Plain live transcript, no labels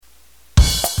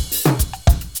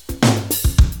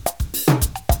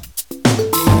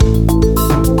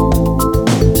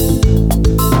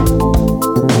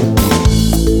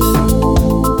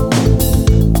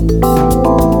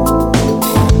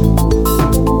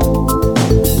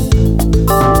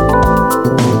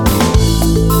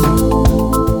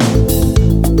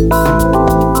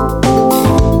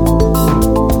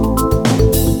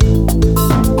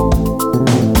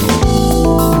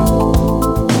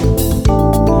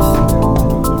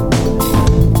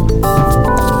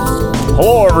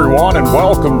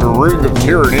welcome to Ring of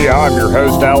Tyranny. I'm your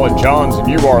host, Alan Johns, and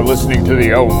you are listening to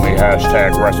the only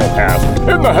hashtag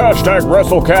WrestleCast in the hashtag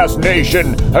WrestleCast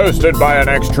Nation, hosted by an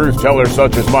ex-truth teller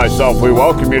such as myself. We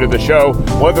welcome you to the show,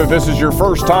 whether this is your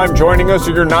first time joining us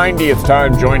or your 90th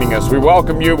time joining us. We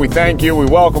welcome you, we thank you, we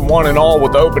welcome one and all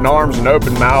with open arms and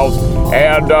open mouths.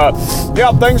 And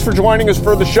thanks for joining us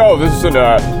for the show. This is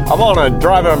I'm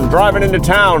driving into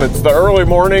town. It's the early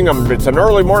morning. It's an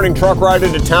early morning truck ride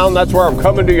into town. That's where I'm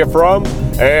coming to you from.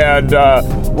 And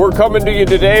we're coming to you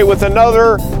today with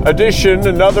another edition,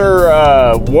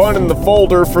 another one in the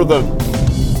folder for the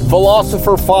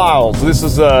Philosopher Files. This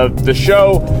is the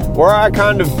show where I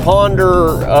kind of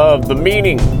ponder the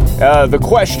meaning, the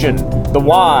question, the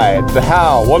why, the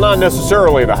how. Well, not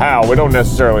necessarily the how. We don't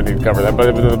necessarily need to cover that,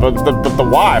 but the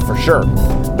why for sure.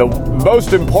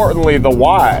 Most importantly, the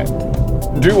why.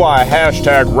 Do I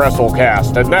hashtag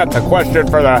WrestleCast? And that's a question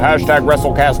for the hashtag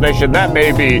WrestleCast Nation. That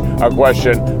may be a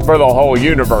question for the whole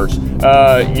universe.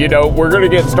 We're going to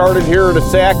get started here in a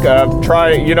sec.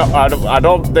 I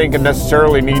don't think I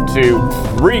necessarily need to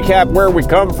recap where we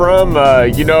come from.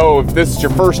 If this is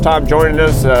your first time joining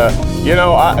us,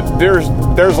 there's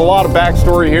a lot of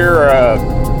backstory here.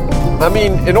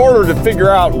 In order to figure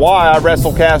out why I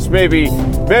WrestleCast, maybe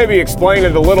explain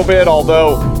it a little bit,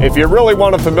 although if you really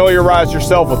want to familiarize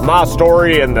yourself with my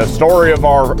story and the story of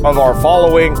our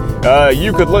following,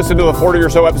 you could listen to the 40 or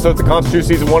so episodes that constitute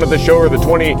season 1 of the show, or the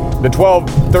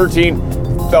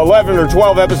 11 or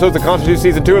 12 episodes that constitute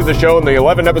season 2 of the show, and the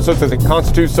 11 episodes that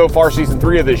constitute so far season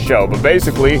 3 of this show. But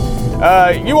basically,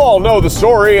 you all know the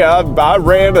story. I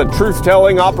ran a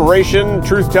truth-telling operation,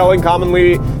 truth-telling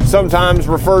commonly sometimes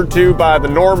referred to by the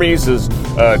normies as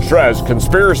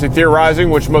conspiracy theorizing,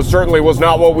 which most certainly was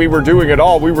not what we were doing at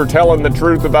all. We were telling the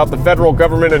truth about the federal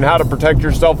government and how to protect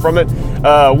yourself from it,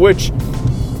 which,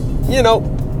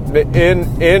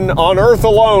 on Earth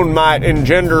alone might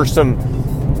engender some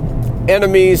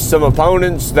enemies, some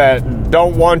opponents that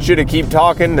don't want you to keep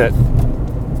talking, that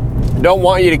don't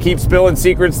want you to keep spilling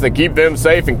secrets, that keep them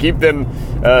safe and keep them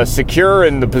secure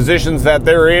in the positions that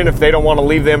they're in if they don't want to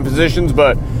leave them positions.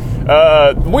 But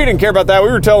we didn't care about that.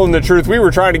 We were telling the truth. We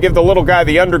were trying to give the little guy,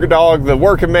 the underdog, the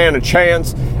working man a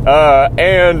chance.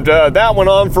 And that went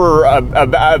on for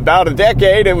about a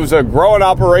decade. It was a growing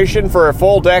operation for a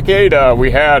full decade. We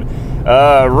had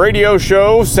radio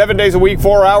show 7 days a week,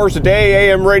 4 hours a day,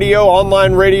 AM radio,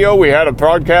 online radio. We had a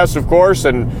podcast, of course,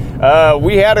 and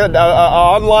we had an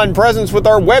online presence with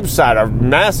our website, our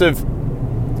massive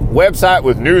website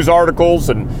with news articles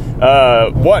and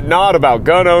whatnot about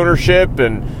gun ownership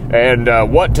and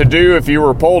what to do if you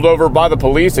were pulled over by the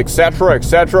police, etc.,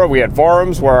 etc. We had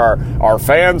forums where our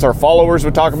fans, our followers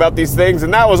would talk about these things,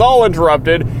 and that was all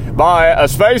interrupted by a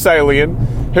space alien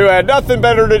who had nothing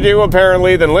better to do,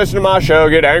 apparently, than listen to my show,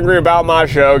 get angry about my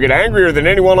show, get angrier than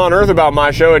anyone on Earth about my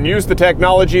show, and use the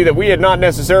technology that we had not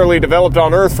necessarily developed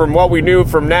on Earth from what we knew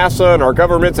from NASA and our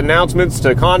government's announcements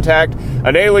to contact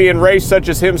an alien race such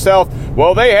as himself.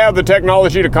 Well, they have the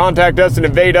technology to contact us and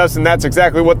invade us, and that's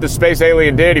exactly what this space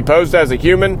alien did. He posed as a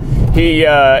human. He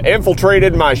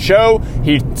infiltrated my show.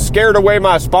 He scared away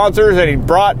my sponsors, and he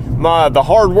brought the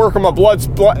hard work of my blood,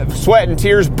 sweat, and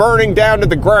tears burning down to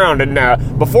the ground. And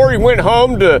before he went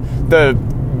home to the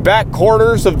back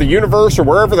quarters of the universe or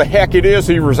wherever the heck it is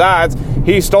he resides,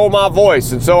 he stole my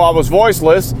voice. And so I was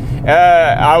voiceless,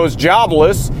 I was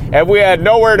jobless, and we had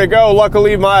nowhere to go.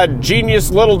 Luckily, my genius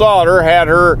little daughter had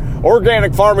her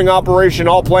organic farming operation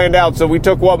all planned out, so we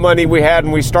took what money we had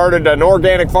and we started an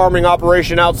organic farming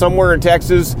operation out somewhere in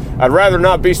Texas. I'd rather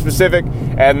not be specific,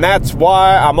 and that's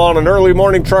why I'm on an early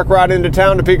morning truck ride into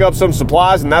town to pick up some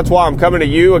supplies, and that's why I'm coming to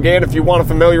you. Again, if you want to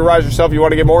familiarize yourself, you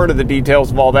want to get more into the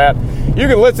details of all that, you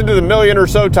can listen to the million or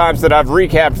so times that I've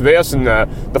recapped this, and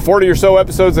the 40 or so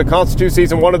episodes that constitute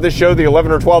season 1 of this show, the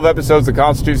 11 or 12 episodes that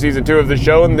constitute season 2 of this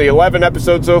show, and the 11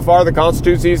 episodes so far that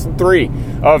constitute season 3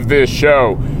 of this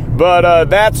show. But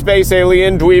that space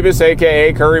alien, Dweebus,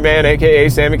 a.k.a. Curryman, a.k.a.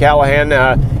 Sammy Callahan,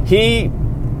 he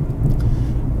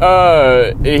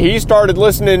started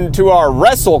listening to our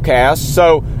WrestleCast,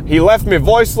 so he left me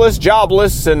voiceless,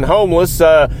 jobless, and homeless,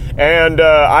 and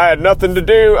I had nothing to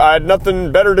do. I had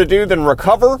nothing better to do than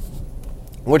recover,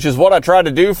 which is what I tried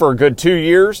to do for a good 2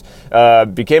 years.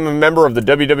 Became a member of the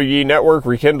WWE Network,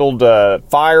 rekindled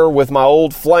fire with my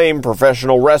old flame,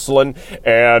 professional wrestling,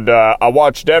 and I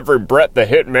watched every Bret the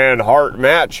Hitman Hart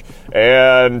match,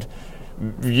 and,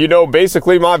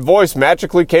 basically my voice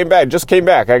magically came back.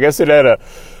 I guess it had a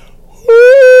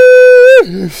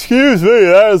Excuse me,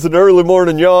 that is an early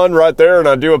morning yawn right there, and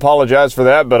I do apologize for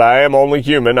that, but I am only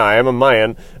human. I am a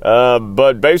man.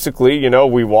 But basically,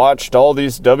 we watched all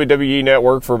these WWE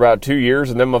Network for about 2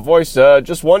 years, and then my voice,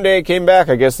 just one day it came back.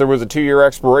 I guess there was a 2-year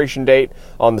expiration date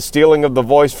on the stealing of the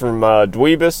voice from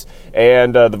Dweebus,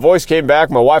 and the voice came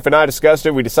back. My wife and I discussed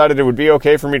it. We decided it would be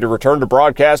okay for me to return to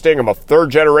broadcasting. I'm a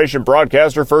third-generation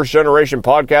broadcaster, first-generation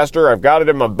podcaster. I've got it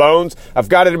in my bones. I've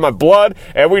got it in my blood,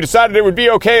 and we decided it would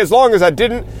be okay as long as I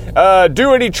didn't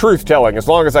do any truth-telling, as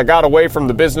long as I got away from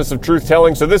the business of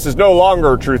truth-telling. So this is no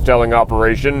longer a truth-telling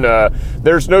operation.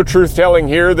 There's no truth-telling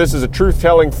here. This is a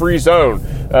truth-telling free zone.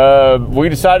 We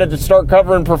decided to start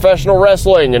covering professional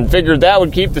wrestling and figured that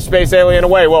would keep the space alien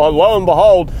away. Well, lo and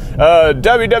behold,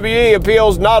 WWE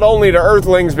appeals not only to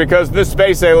Earthlings because this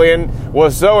space alien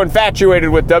was so infatuated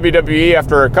with WWE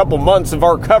after a couple months of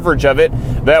our coverage of it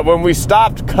that when we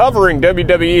stopped covering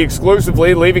WWE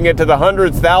exclusively, leaving it to the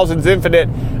hundreds, thousands, infinite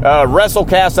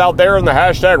WrestleCasts out there in the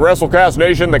hashtag WrestleCast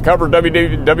Nation that cover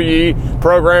WWE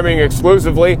programming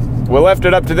exclusively, we left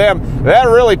it up to them. That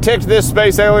really ticked this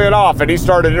space alien off, and he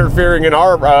started interfering in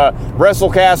our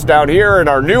WrestleCast down here in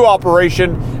our new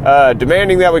operation,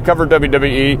 demanding that we cover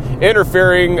WWE,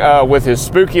 interfering with his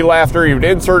spooky laughter. He would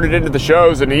insert it into the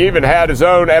shows, and he even had his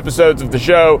own episodes of the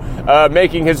show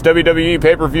making his WWE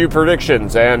pay-per-view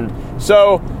predictions. And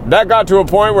so that got to a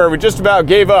point where we just about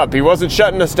gave up. He wasn't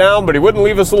shutting us down, but he wouldn't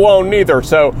leave us alone neither.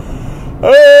 So,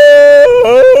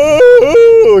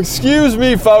 excuse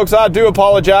me, folks. I do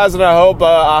apologize, and I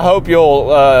hope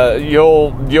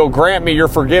you'll grant me your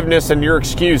forgiveness and your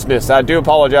excuseness. I do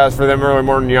apologize for them early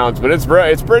morning yawns, but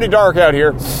it's pretty dark out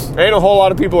here. Ain't a whole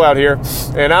lot of people out here,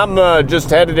 and I'm just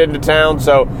headed into town,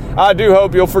 so I do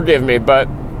hope you'll forgive me. But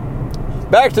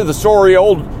back to the story.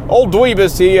 Old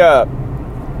Dweebus,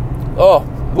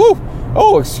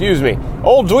 excuse me.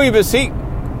 Old Dweebus,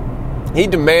 he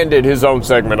demanded his own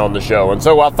segment on the show, and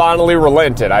so I finally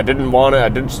relented. I just didn't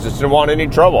want any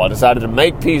trouble. I decided to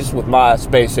make peace with my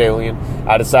space alien.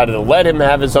 I decided to let him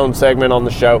have his own segment on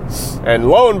the show, and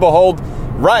lo and behold,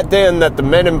 right then that the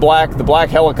men in black, the black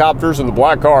helicopters and the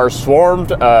black cars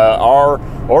swarmed our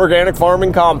organic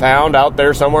farming compound out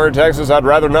there somewhere in Texas. I'd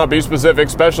rather not be specific.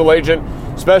 Special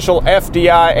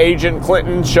FDI agent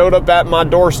Clinton showed up at my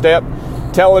doorstep,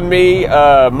 telling me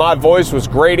my voice was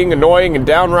grating, annoying, and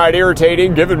downright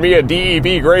irritating, giving me a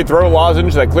DEB gray throat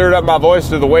lozenge that cleared up my voice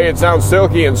to the way it sounds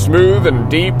silky and smooth and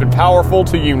deep and powerful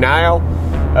to you now.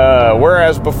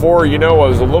 Whereas before, I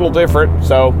was a little different.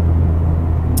 So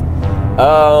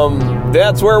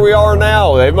that's where we are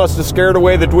now. They must have scared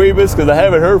away the Dweebus because I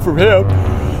haven't heard from him.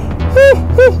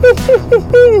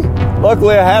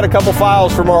 Luckily, I had a couple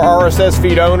files from our RSS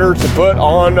feed owner to put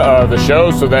on the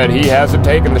show so that he hasn't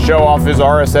taken the show off his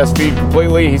RSS feed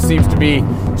completely. He seems to be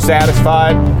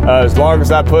satisfied as long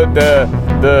as I put the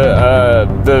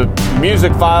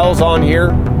music files on here.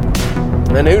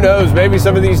 And who knows, maybe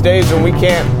some of these days when we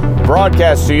can't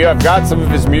broadcast to you, I've got some of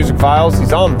his music files.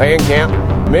 He's on Bandcamp.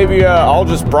 Maybe I'll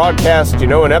just broadcast,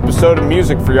 an episode of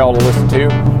music for y'all to listen to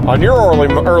on your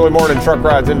early morning truck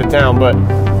rides into town. But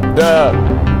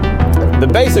the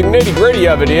basic nitty-gritty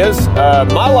of it is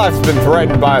my life's been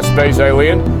threatened by a space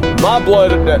alien. My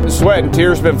blood, sweat, and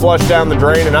tears been flushed down the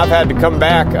drain, and I've had to come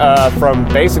back from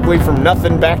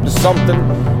nothing back to something.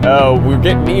 We're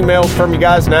getting emails from you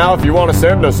guys now. If you want to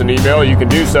send us an email, you can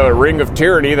do so at Ring of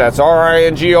Tyranny. That's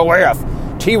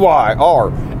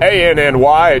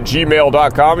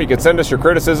RingofTyranny@gmail.com. You can send us your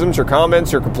criticisms, your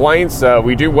comments, your complaints.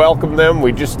 We do welcome them.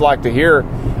 We just like to hear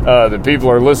that people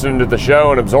are listening to the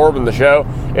show and absorbing the show.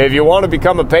 If you want to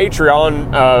become a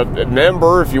Patreon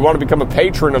member, if you want to become a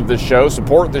patron of this show,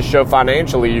 support this show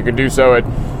financially, you can do so at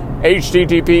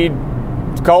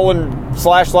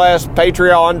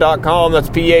http://patreon.com. That's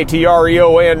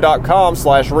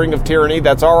patreon.com/Ring of Tyranny.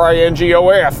 That's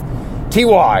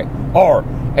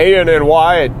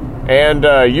RingofTyranny. And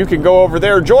you can go over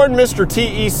there, join Mr.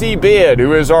 TEC Bid,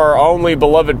 who is our only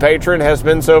beloved patron, has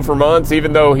been so for months,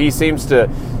 even though he seems to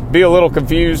be a little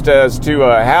confused as to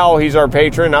how he's our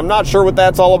patron. I'm not sure what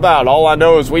that's all about. All I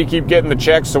know is we keep getting the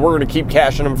checks, so we're going to keep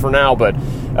cashing them for now. But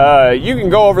you can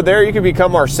go over there. You can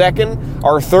become our second,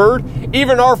 our third,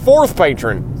 even our fourth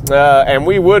patron. And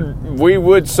we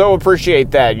would so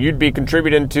appreciate that. You'd be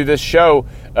contributing to this show,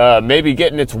 maybe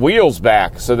getting its wheels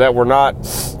back so that we're not,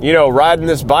 riding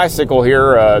this bicycle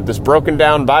here, this broken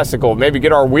down bicycle. Maybe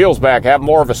get our wheels back, have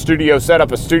more of a studio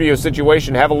setup, a studio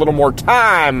situation, have a little more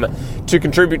time to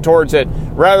contribute towards it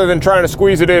rather than trying to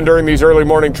squeeze it in during these early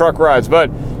morning truck rides. But,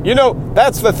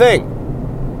 that's the thing.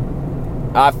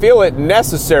 I feel it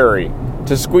necessary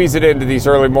to squeeze it into these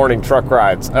early morning truck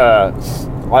rides. I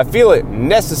feel it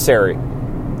necessary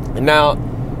Now,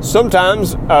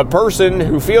 sometimes a person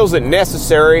who feels it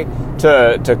necessary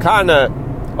to kind of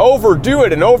overdo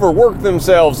it and overwork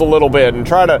themselves a little bit and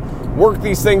try to work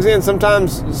these things in.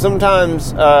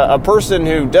 Sometimes a person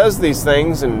who does these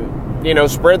things and,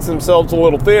 spreads themselves a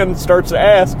little thin starts to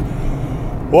ask,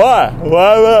 why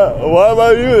am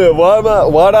I doing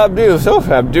that? Why'd I do? So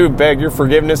I do beg your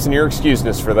forgiveness and your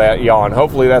excuseness for that yawn.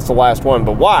 Hopefully that's the last one.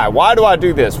 But why? Why do I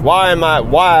do this? Why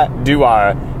do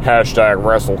I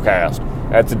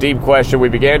 #WrestleCast? That's a deep question. We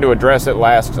began to address it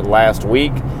last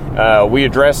week. We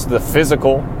addressed the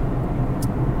physical,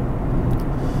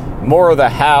 more of the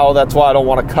how. That's why I don't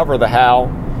want to cover the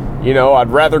how. I'd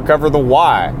rather cover the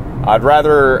why. I'd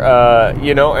rather,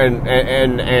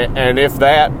 and if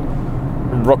that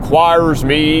requires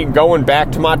me going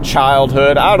back to my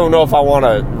childhood, I don't know if I want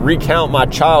to recount my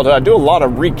childhood. I do a lot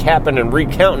of recapping and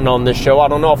recounting on this show. I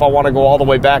don't know if I want to go all the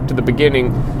way back to the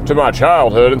beginning to my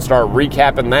childhood and start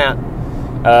recapping that.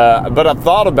 But I've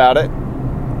thought about it.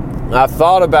 I've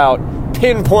thought about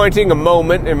pinpointing a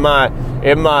moment in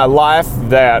my life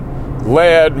that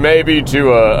led maybe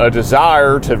to a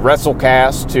desire to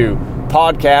WrestleCast, to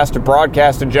podcast, to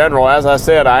broadcast in general. As I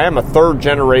said, I am a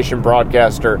third-generation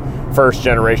broadcaster,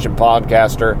 first-generation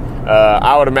podcaster.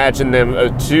 I would imagine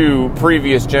them two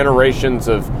previous generations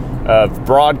of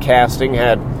broadcasting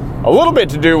had a little bit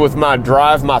to do with my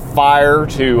drive, my fire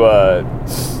to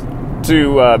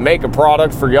make a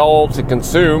product for y'all to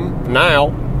consume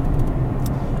now.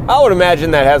 I would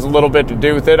imagine that has a little bit to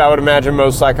do with it. I would imagine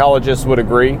most psychologists would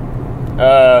agree.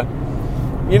 What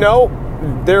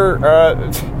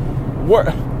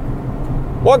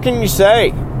can you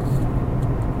say?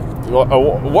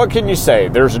 What can you say?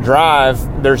 There's a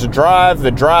drive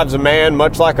that drives a man,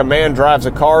 much like a man drives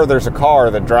a car. There's a car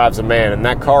that drives a man, and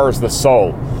that car is the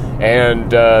soul.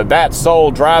 And that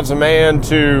soul drives a man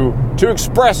to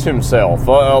express himself.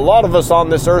 A lot of us on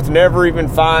this earth never even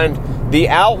find the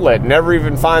outlet, never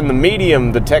even find the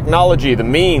medium, the technology, the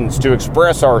means to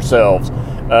express ourselves.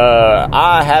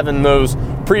 I, having those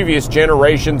previous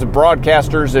generations of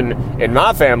broadcasters in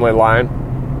my family line,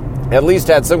 at least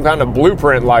had some kind of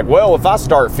blueprint like, well, if I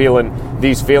start feeling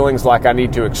these feelings like I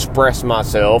need to express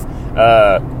myself,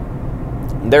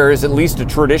 there is at least a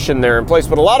tradition there in place.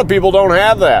 But a lot of people don't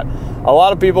have that. A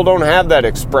lot of people don't have that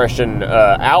expression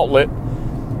outlet.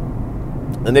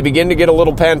 And they begin to get a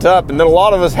little pent up. And then a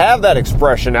lot of us have that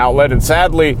expression outlet. And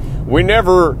sadly, we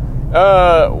never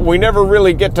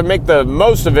really get to make the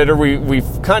most of it, or we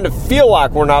kind of feel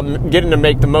like we're not getting to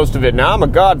make the most of it. Now, I'm a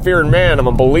God-fearing man. I'm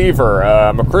a believer.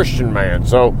 I'm a Christian man.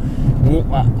 So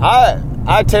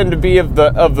I tend to be of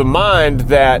the mind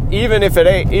that even if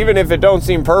it don't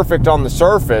seem perfect on the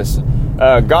surface,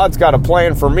 God's got a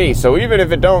plan for me. So even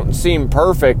if it don't seem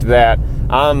perfect, that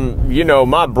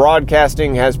my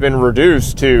broadcasting has been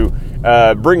reduced to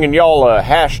bringing y'all a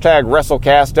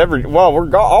 #WrestleCast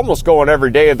we're almost going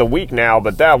every day of the week now,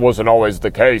 but that wasn't always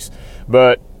the case.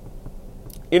 But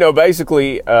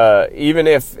basically, even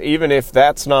if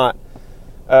that's not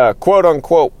quote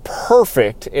unquote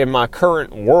perfect in my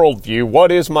current worldview,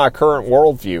 what is my current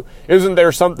worldview? Isn't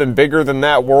there something bigger than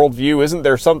that worldview? Isn't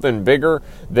there something bigger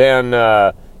than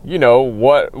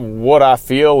what I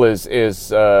feel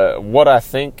is what I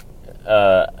think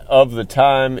of the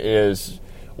time is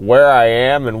where I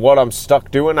am and what I'm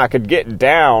stuck doing? I could get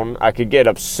down, I could get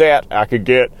upset, I could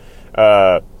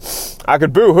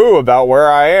boo-hoo about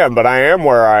where I am, but I am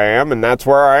where I am, and that's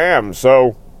where I am.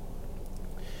 So,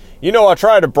 I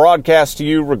try to broadcast to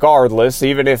you regardless,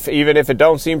 even if it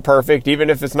don't seem perfect,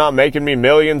 even if it's not making me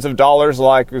millions of dollars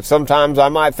like sometimes I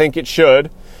might think it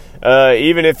should,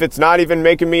 even if it's not even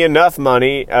making me enough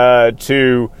money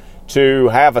to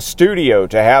have a studio,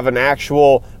 to have an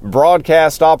actual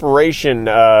broadcast operation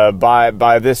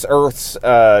by this Earth's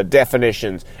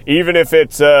definitions, even if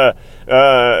it's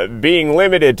being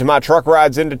limited to my truck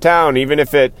rides into town, even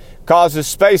if it causes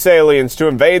space aliens to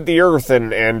invade the Earth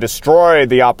and destroy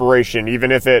the operation,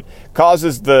 even if it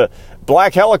causes the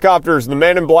black helicopters, the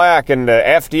men in black, and the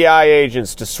FDI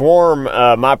agents to swarm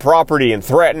my property and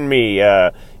threaten me,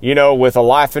 with a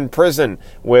life in prison,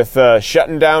 with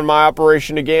shutting down my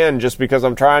operation again just because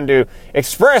I'm trying to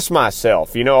express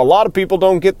myself. A lot of people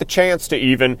don't get the chance to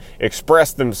even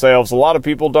express themselves. A lot of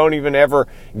people don't even ever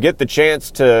get the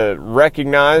chance to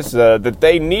recognize that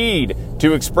they need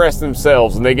to express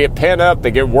themselves, and they get pent up,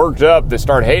 they get worked up, they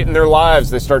start hating their lives,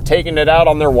 they start taking it out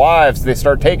on their wives, they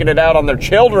start taking it out on their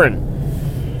children.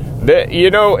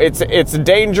 It's a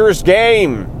dangerous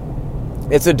game.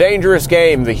 It's a dangerous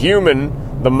game. The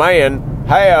human, the man,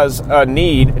 has a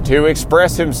need to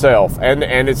express himself, and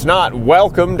it's not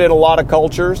welcomed in a lot of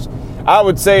cultures. I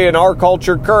would say in our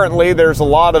culture currently, there's a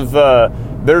lot of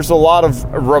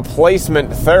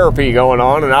replacement therapy going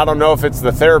on, and I don't know if it's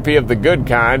the therapy of the good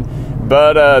kind,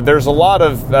 but there's a lot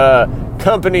of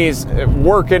companies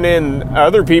working in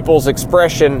other people's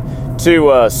expression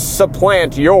to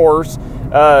supplant yours.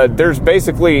 There's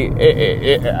basically,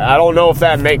 I don't know if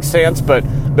that makes sense, but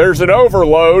there's an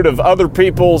overload of other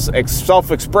people's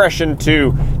self-expression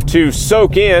to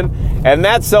soak in, and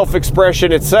that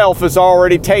self-expression itself is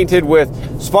already tainted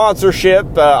with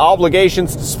sponsorship,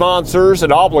 obligations to sponsors,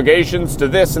 and obligations to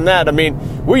this and that. I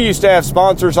mean, we used to have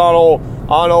sponsors on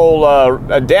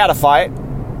old Data Fight,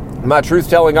 my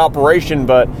truth-telling operation,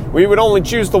 but we would only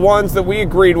choose the ones that we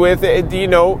agreed with.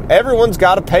 Everyone's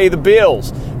got to pay the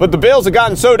bills, but the bills have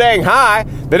gotten so dang high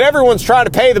that everyone's trying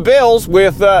to pay the bills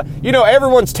with,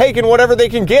 everyone's taking whatever they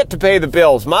can get to pay the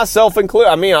bills, myself included.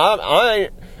 I mean, I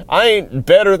ain't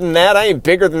better than that. I ain't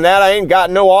bigger than that. I ain't got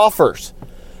no offers,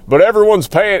 but everyone's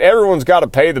got to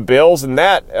pay the bills, and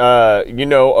that,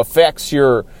 affects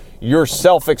your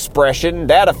self-expression.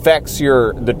 That affects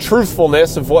the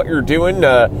truthfulness of what you're doing.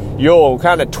 You'll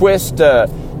kind of twist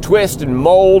and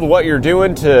mold what you're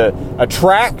doing to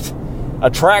attract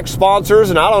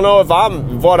sponsors. And I don't know if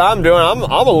what I'm doing. I'm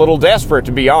a little desperate,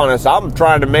 to be honest. I'm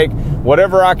trying to make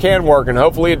whatever I can work, and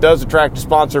hopefully it does attract a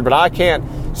sponsor. But I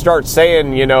can't start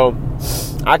saying,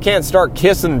 I can't start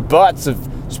kissing butts of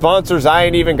sponsors I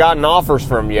ain't even gotten offers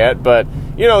from yet. But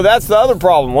that's the other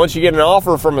problem. Once you get an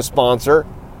offer from a sponsor,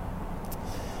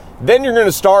 then you're going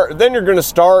to start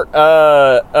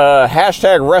hashtag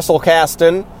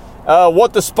WrestleCasting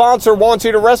what the sponsor wants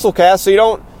you to WrestleCast, so you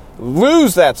don't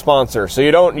lose that sponsor. So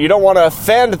you don't want to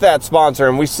offend that sponsor.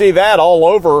 And we see that all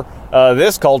over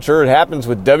this culture. It happens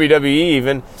with WWE,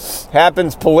 even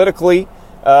happens politically.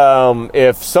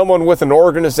 If someone with an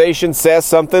organization says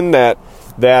something that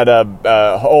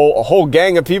a whole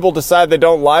gang of people decide they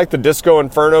don't like, the Disco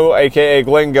Inferno, aka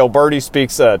Glenn Gilberti,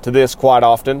 speaks to this quite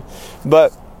often.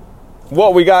 But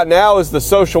what we got now is the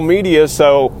social media,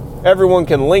 so everyone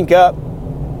can link up.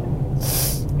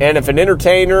 And if an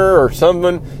entertainer or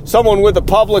someone with a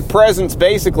public presence,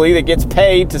 basically, that gets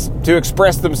paid to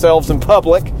express themselves in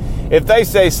public, if they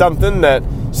say something that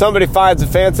somebody finds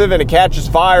offensive and it catches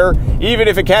fire, even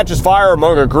if it catches fire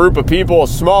among a group of people, a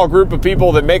small group of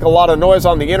people that make a lot of noise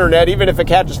on the internet, even if it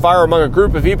catches fire among a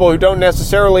group of people who don't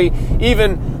necessarily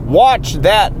even watch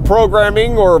that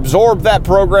programming or absorb that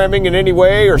programming in any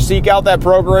way or seek out that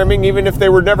programming, even if they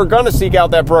were never going to seek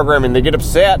out that programming, they get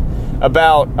upset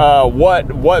about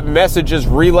what message is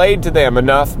relayed to them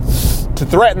enough to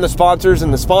threaten the sponsors,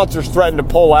 and the sponsors threaten to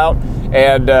pull out.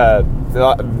 And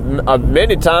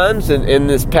many times in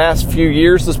this past few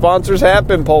years, the sponsors have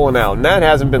been pulling out, and that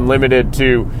hasn't even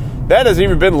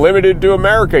been limited to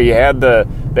America. You had the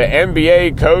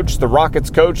NBA coach, the Rockets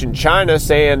coach in China,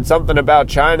 saying something about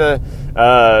China.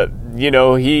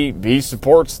 He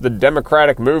supports the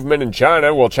democratic movement in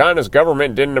China. Well, China's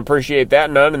government didn't appreciate that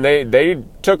none, and they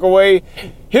took away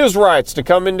his rights to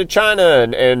come into China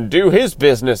and do his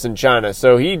business in China.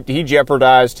 So he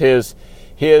jeopardized his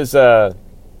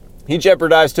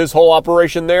whole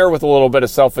operation there with a little bit of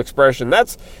self-expression.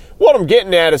 That's what I'm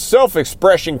getting at, is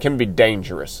self-expression can be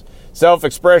dangerous.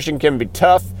 Self-expression can be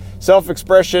tough.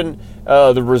 Self-expression,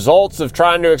 the results of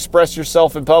trying to express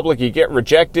yourself in public, you get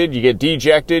rejected, you get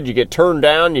dejected, you get turned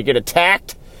down, you get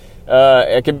attacked.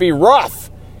 It can be rough,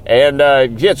 and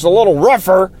it gets a little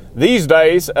rougher these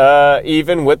days,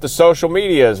 even with the social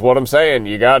media, is what I'm saying.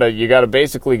 You gotta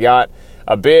basically got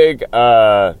a big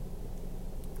a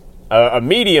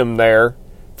medium there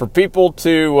for people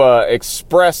to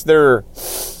express their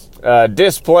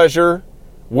displeasure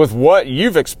with what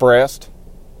you've expressed.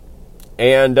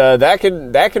 And that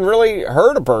can really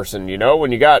hurt a person,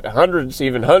 when you got hundreds,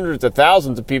 even hundreds of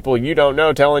thousands of people you don't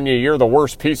know telling you you're the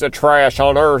worst piece of trash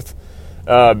on earth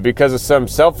because of some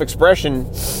self-expression,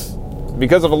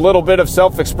 because of a little bit of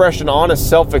self-expression, honest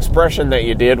self-expression that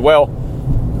you did. Well,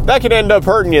 that could end up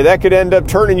hurting you. That could end up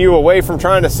turning you away from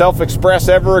trying to self-express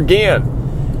ever again.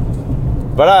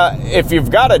 But if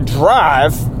you've got to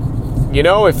drive,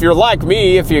 if you're like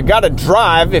me, if you got to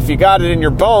drive, if you got it in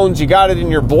your bones, you got it in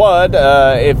your blood,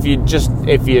 if you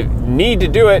need to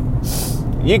do it,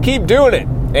 you keep doing it,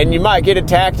 and you might get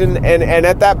attacked, and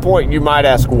at that point you might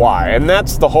ask why. And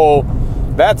that's the whole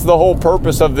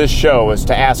purpose of this show, is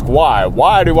to ask why.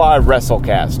 Why do I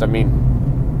WrestleCast? I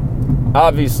mean,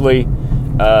 obviously,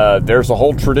 there's a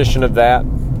whole tradition of that.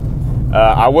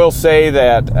 I will say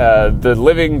that the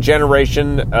living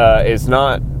generation is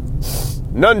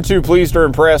none too pleased or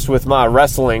impressed with my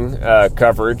wrestling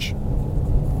coverage.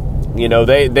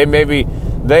 They maybe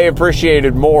they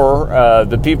appreciated more,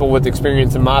 the people with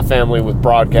experience in my family with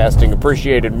broadcasting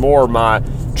appreciated more my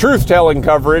truth-telling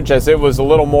coverage, as it was a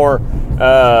little more,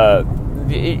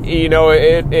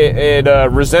 it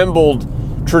resembled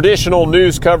traditional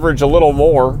news coverage a little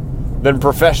more than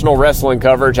professional wrestling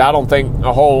coverage. I don't think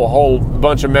a whole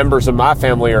bunch of members of my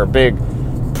family are big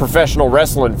professional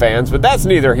wrestling fans, but that's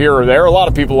neither here or there. A lot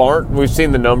of people aren't. We've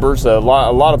seen the numbers. A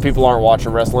lot of people aren't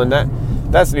watching wrestling.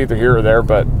 That's neither here or there,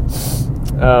 but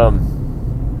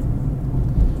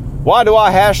why do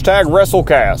I hashtag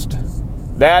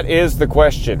WrestleCast? That is the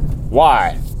question.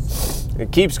 Why?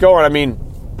 It keeps going. I mean,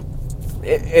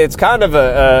 it's kind of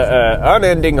a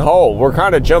unending hole. We're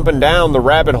kind of jumping down the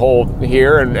rabbit hole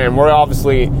here, and we're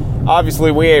obviously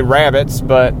we ain't rabbits,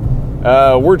 but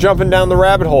we're jumping down the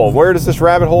rabbit hole. Where does this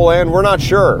rabbit hole end? We're not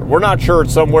sure. We're not sure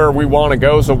it's somewhere we want to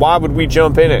go, so why would we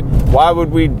jump in it? Why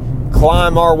would we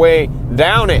climb our way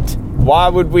down it? Why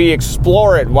would we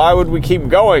explore it? Why would we keep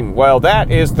going? Well, that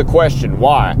is the question.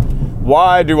 Why?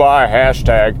 Why do I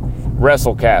hashtag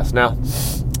WrestleCast? Now,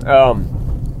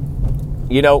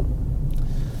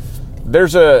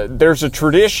 there's a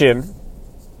tradition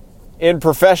in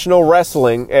professional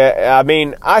wrestling.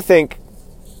 I think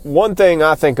one thing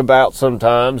I think about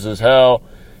sometimes is how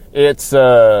it's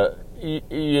there's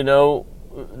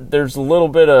a little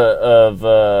bit of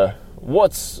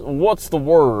what's the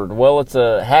word? Well, it's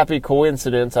a happy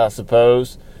coincidence, I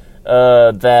suppose,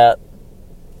 that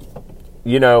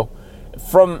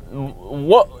from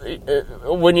what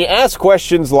when you ask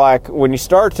questions like, when you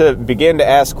start to begin to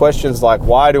ask questions like,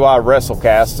 why do I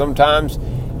WrestleCast? Sometimes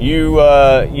you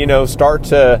start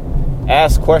to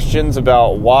ask questions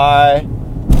about why.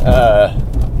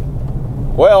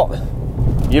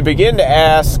 You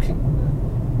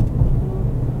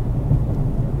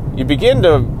begin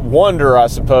to wonder, I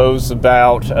suppose,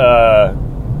 about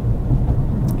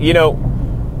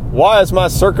why is my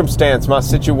circumstance, my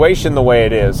situation the way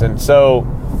it is? And so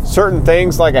certain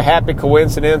things like a happy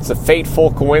coincidence, a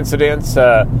fateful coincidence,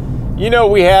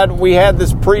 we had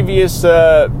this previous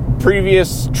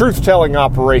truth-telling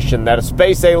operation that a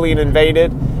space alien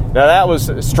invaded. Now that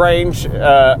was strange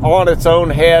on its own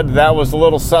head. That was a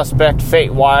little suspect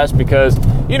fate-wise, because,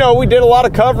 we did a lot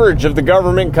of coverage of the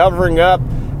government covering up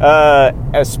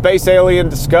a space alien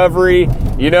discovery,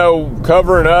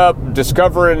 covering up,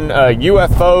 discovering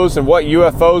UFOs and what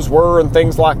UFOs were and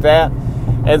things like that.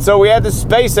 And so we had this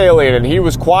space alien, and he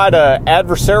was quite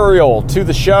adversarial to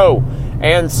the show.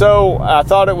 And so I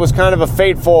thought it was kind of a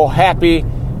fateful, happy,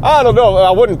 I don't know, I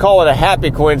wouldn't call it a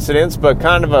happy coincidence, but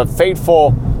kind of a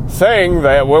fateful thing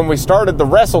that when we started the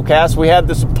WrestleCast, we had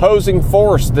this opposing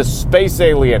force, this space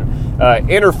alien,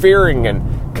 interfering and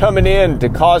coming in to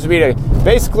cause me to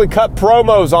basically cut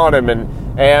promos on him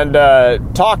and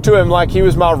talk to him like he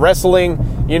was my wrestling,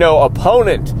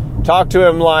 opponent. Talk to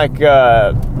him like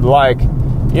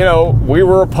we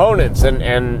were opponents,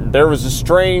 and there was a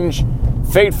strange,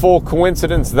 fateful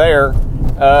coincidence there,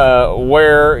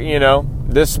 where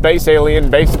this space alien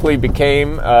basically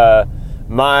became the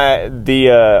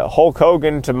Hulk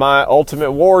Hogan to my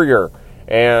Ultimate Warrior.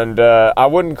 And I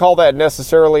wouldn't call that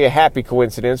necessarily a happy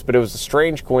coincidence, but it was a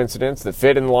strange coincidence that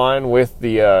fit in line with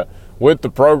the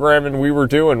programming we were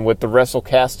doing, with the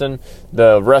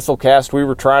WrestleCast we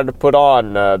were trying to put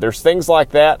on. There's things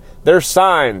like that. There's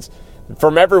signs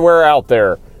from everywhere out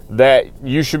there that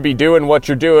you should be doing what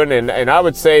you're doing, and I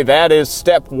would say that is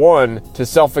step one to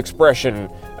self-expression.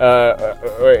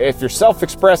 If you're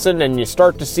self-expressing and you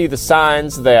start to see the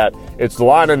signs that it's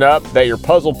lining up, that your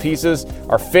puzzle pieces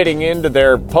are fitting into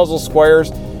their puzzle squares,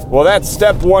 well, that's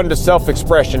step one to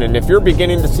self-expression. And if you're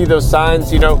beginning to see those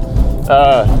signs,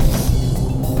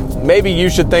 maybe you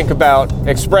should think about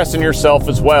expressing yourself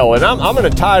as well. And I'm going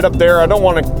to tie it up there. I don't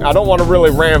want to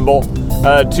really ramble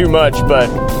too much, but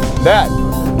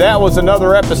that was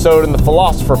another episode in the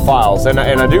Philosopher Files, and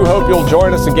I do hope you'll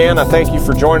join us again. I thank you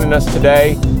for joining us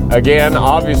today, again,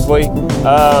 obviously,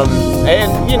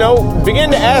 and begin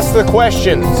to ask the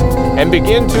questions and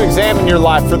begin to examine your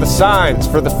life for the signs,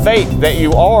 for the fate that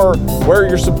you are where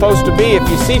you're supposed to be. If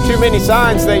you see too many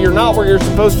signs that you're not where you're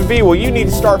supposed to be, well, you need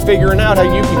to start figuring out how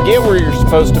you can get where you're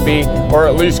supposed to be, or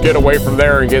at least get away from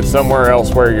there and get somewhere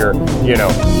else where you're,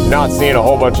 not seeing a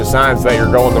whole bunch of signs that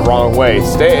you're going the wrong way.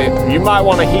 You might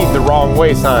want to heed the wrong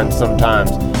way signs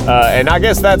sometimes. And I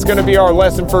guess that's going to be our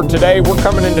lesson for today. We're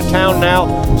coming into town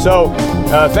now, so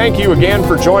thank you again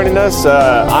for joining us.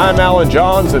 I'm Alan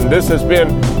Johns, and this has been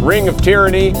Ring of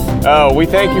Tyranny. We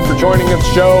thank you for joining the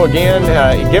show again.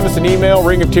 Give us an email,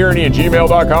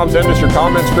 ringoftyranny@gmail.com. Send us your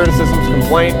comments, criticisms,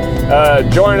 complaint.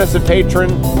 Join us at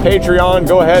Patreon.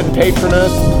 Go ahead and patron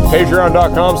us.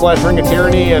 Patreon.com/Ring of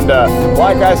Tyranny. And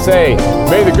like I say,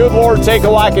 may the good Lord take a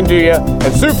liking to you and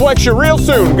suplex you real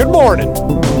soon. Good morning.